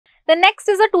The next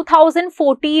is a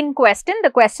 2014 question. The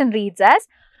question reads as,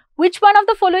 which one of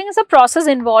the following is a process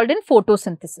involved in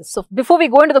photosynthesis? So, before we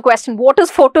go into the question, what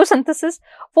is photosynthesis?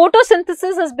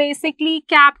 Photosynthesis is basically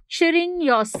capturing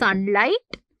your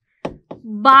sunlight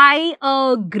by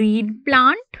a green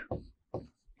plant.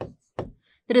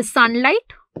 There is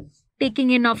sunlight,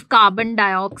 taking in of carbon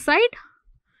dioxide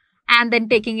and then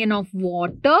taking in of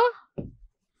water,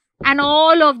 and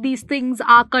all of these things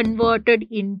are converted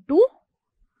into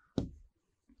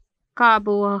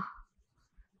carbohydrates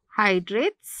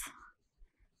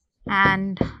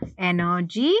and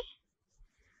energy,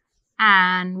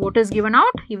 and what is given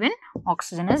out? Even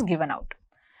oxygen is given out.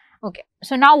 Okay,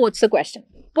 so now what's the question?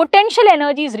 Potential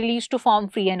energy is released to form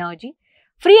free energy.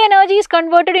 Free energy is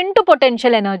converted into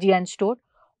potential energy and stored.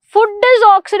 Food is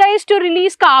oxidized to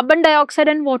release carbon dioxide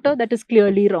and water. That is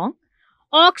clearly wrong.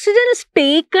 Oxygen is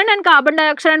taken and carbon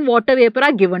dioxide and water vapor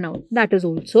are given out. That is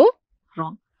also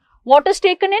wrong. What is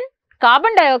taken in?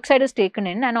 Carbon dioxide is taken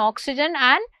in, and oxygen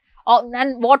and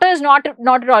water is not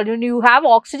at all. You have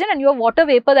oxygen and you have water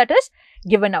vapor that is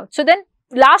given out. So then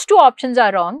last two options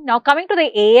are wrong. Now coming to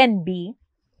the A and B,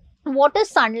 what is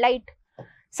sunlight?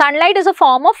 Sunlight is a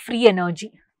form of free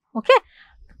energy. Okay.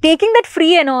 Taking that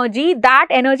free energy, that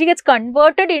energy gets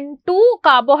converted into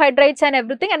carbohydrates and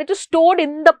everything, and it is stored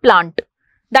in the plant.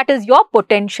 That is your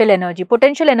potential energy.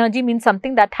 Potential energy means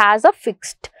something that has a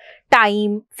fixed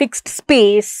time, fixed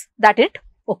space that it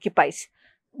occupies.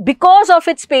 Because of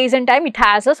its space and time, it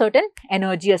has a certain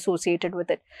energy associated with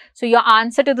it. So, your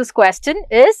answer to this question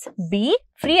is B.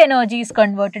 Free energy is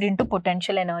converted into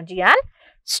potential energy and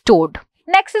stored.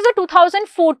 Next is a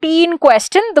 2014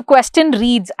 question. The question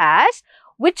reads as,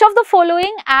 which of the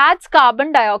following adds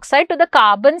carbon dioxide to the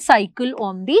carbon cycle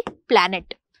on the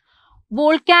planet?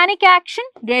 Volcanic action,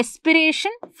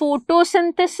 respiration,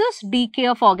 photosynthesis, decay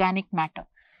of organic matter.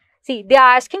 See, they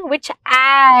are asking which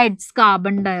adds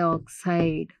carbon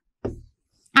dioxide.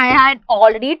 I had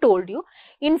already told you,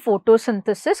 in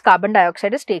photosynthesis, carbon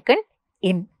dioxide is taken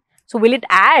in. So, will it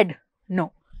add?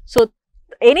 No. So,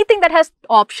 anything that has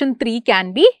option 3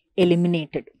 can be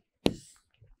eliminated.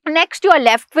 Next, you are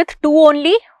left with 2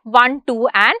 only, 1, 2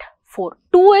 and 4.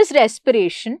 2 is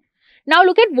respiration. Now,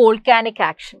 look at volcanic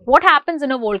action. What happens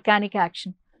in a volcanic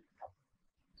action?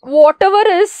 Whatever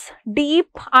is deep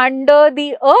under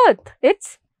the earth,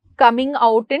 it's coming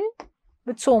out in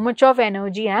with so much of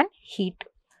energy and heat.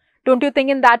 Don't you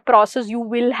think in that process you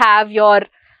will have your,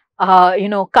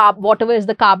 whatever is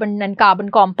the carbon and carbon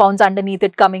compounds underneath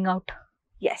it coming out?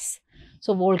 Yes.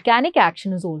 So, volcanic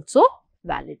action is also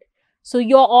valid. So,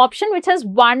 your option which has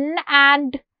 1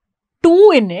 and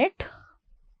 2 in it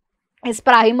is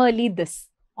primarily this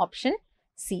option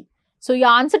C. So, your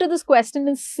answer to this question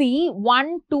is C,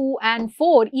 1, 2 and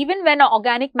 4. Even when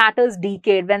organic matter is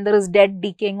decayed, when there is dead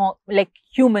decaying like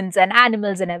humans and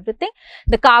animals and everything,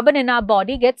 the carbon in our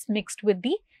body gets mixed with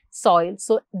the soil.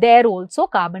 So, there also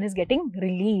carbon is getting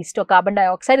released, or carbon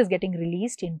dioxide is getting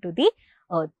released into the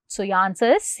earth. So, your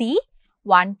answer is C,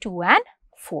 1, 2 and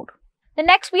 4. The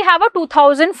next we have a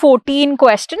 2014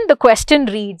 question. The question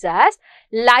reads as,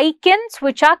 lichens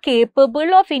which are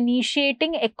capable of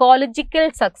initiating ecological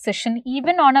succession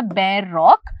even on a bare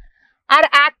rock are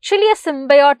actually a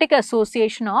symbiotic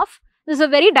association of, this is a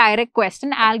very direct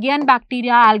question, algae and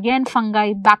bacteria, algae and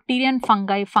fungi, bacteria and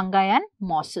fungi, fungi and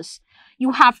mosses.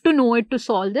 You have to know it to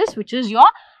solve this, which is your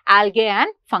algae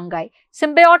and fungi.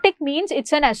 Symbiotic means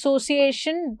it's an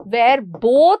association where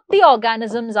both the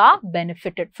organisms are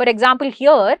benefited. For example,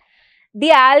 here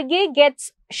the algae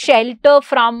gets shelter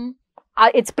from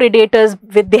its predators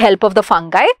with the help of the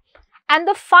fungi, and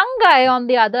the fungi on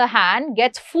the other hand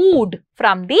gets food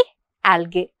from the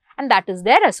algae, and that is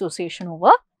their association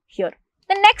over here.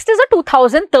 The next is a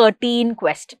 2013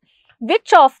 question.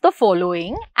 Which of the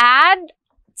following add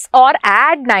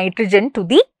nitrogen to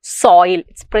the soil,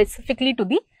 specifically to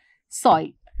the soil?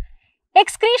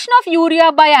 Excretion of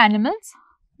urea by animals,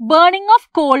 burning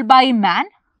of coal by man,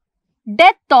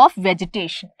 death of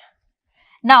vegetation.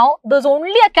 Now, there's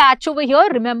only a catch over here.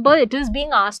 Remember, it is being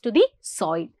asked to the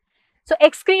soil. So,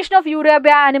 excretion of urea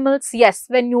by animals, yes,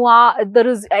 when there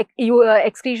is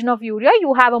excretion of urea,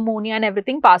 you have ammonia and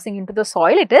everything passing into the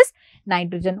soil. It is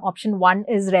nitrogen. Option 1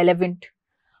 is relevant.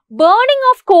 Burning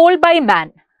of coal by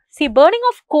man. See, burning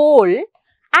of coal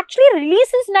actually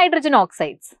releases nitrogen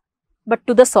oxides, but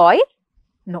to the soil,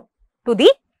 no, to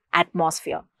the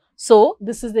atmosphere. So,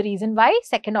 this is the reason why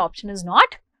second option is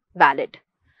not valid.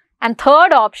 And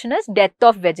third option is death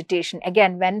of vegetation.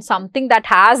 Again, when something that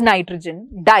has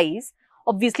nitrogen dies,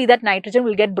 obviously that nitrogen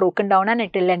will get broken down and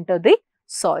it will enter the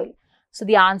soil. So,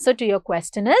 the answer to your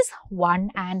question is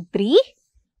 1 and 3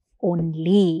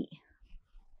 only.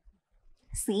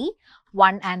 C,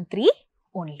 1 and 3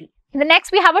 only. The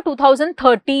next we have a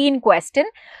 2013 question.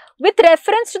 With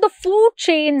reference to the food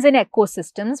chains in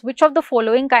ecosystems, which of the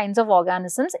following kinds of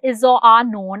organisms is or are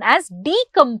known as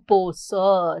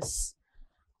decomposers?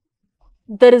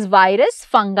 There is virus,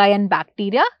 fungi and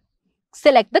bacteria.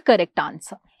 Select the correct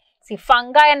answer. See,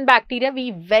 fungi and bacteria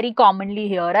we very commonly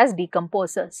hear as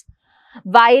decomposers.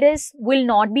 Virus will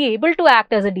not be able to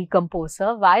act as a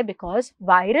decomposer. Why? Because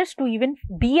virus to even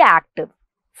be active,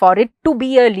 for it to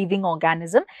be a living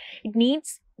organism, it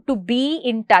needs to be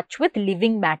in touch with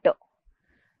living matter.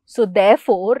 So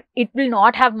therefore, it will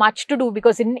not have much to do,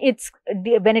 because when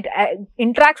it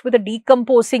interacts with a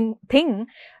decomposing thing,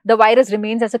 the virus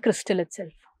remains as a crystal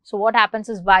itself. So what happens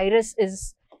is virus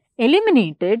is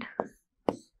eliminated.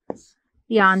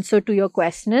 The answer to your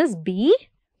question is B,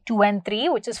 2 and 3,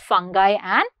 which is fungi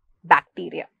and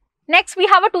bacteria. Next, we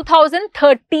have a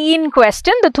 2013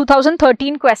 question. The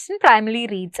 2013 question primarily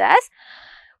reads as,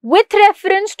 with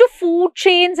reference to food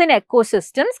chains in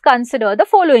ecosystems, consider the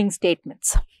following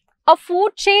statements. A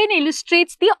food chain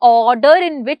illustrates the order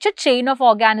in which a chain of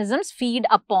organisms feed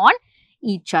upon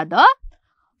each other.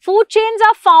 Food chains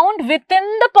are found within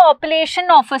the population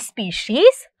of a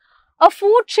species. A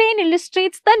food chain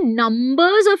illustrates the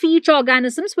numbers of each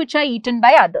organisms which are eaten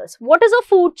by others. What is a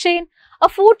food chain? A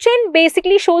food chain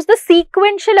basically shows the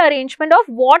sequential arrangement of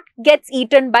what gets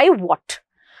eaten by what.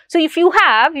 So if you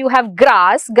have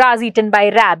grass eaten by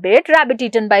rabbit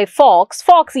eaten by fox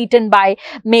eaten by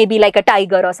maybe like a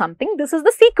tiger or something. This is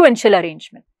the sequential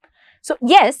arrangement. So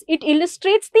yes, it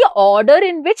illustrates the order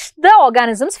in which the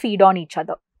organisms feed on each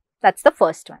other. That's the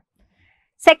first one.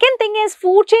 Second thing is,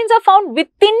 food chains are found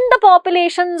within the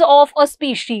populations of a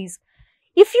species.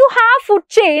 If you have food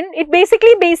chain, it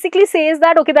basically says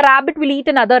that, okay, the rabbit will eat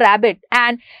another rabbit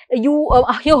and your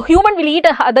human will eat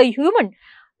another human.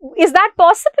 Is that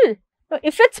possible?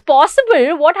 If it's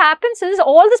possible, what happens is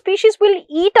all the species will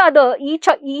eat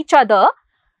each other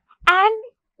and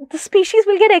the species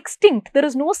will get extinct. There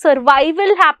is no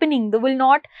survival happening. There will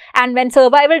not, and when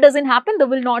survival doesn't happen, there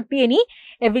will not be any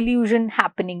evolution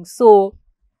happening. So,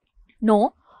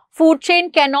 no, food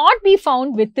chain cannot be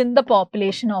found within the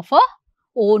population of a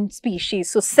own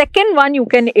species. So, second one you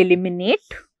can eliminate.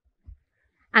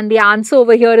 And the answer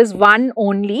over here is 1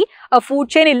 only. A food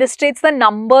chain illustrates the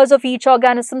numbers of each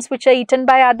organisms which are eaten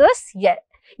by others. Yeah,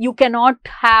 you cannot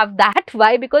have that.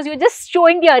 Why? Because you're just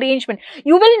showing the arrangement.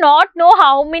 You will not know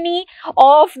how many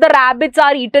of the rabbits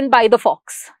are eaten by the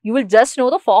fox. You will just know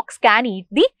the fox can eat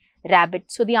the rabbit.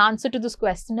 So, the answer to this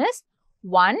question is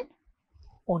 1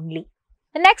 only.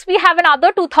 The next, we have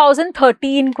another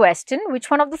 2013 question. Which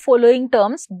one of the following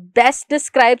terms best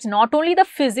describes not only the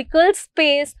physical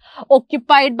space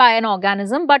occupied by an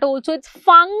organism, but also its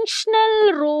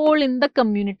functional role in the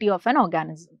community of an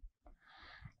organism?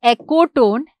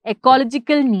 Ecotone,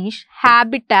 ecological niche,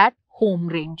 habitat, home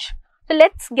range. So,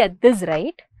 let's get this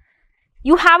right.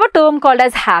 You have a term called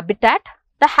as habitat.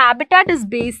 The habitat is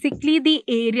basically the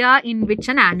area in which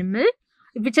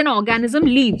an organism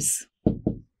lives.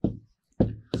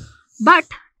 But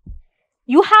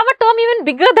you have a term even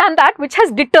bigger than that which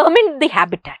has determined the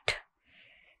habitat,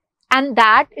 and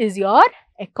that is your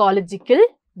ecological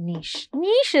niche.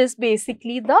 Niche is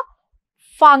basically the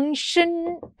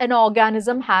function an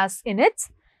organism has in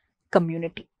its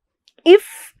community.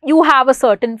 If you have a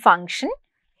certain function,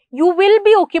 you will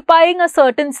be occupying a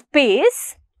certain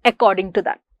space according to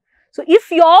that. So, if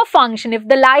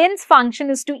the lion's function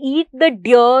is to eat the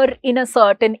deer in a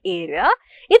certain area,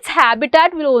 its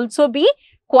habitat will also be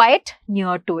quite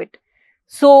near to it.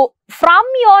 So, from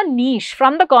your niche,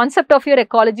 from the concept of your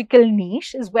ecological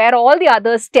niche is where all the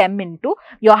others stem into,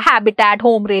 your habitat,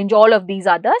 home range, all of these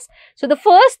others. So, the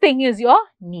first thing is your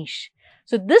niche.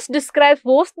 So, this describes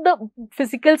both the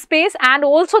physical space and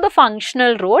also the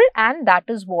functional role, and that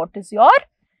is what is your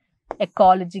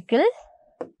ecological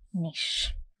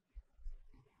niche.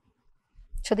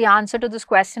 So, the answer to this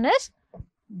question is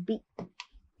B.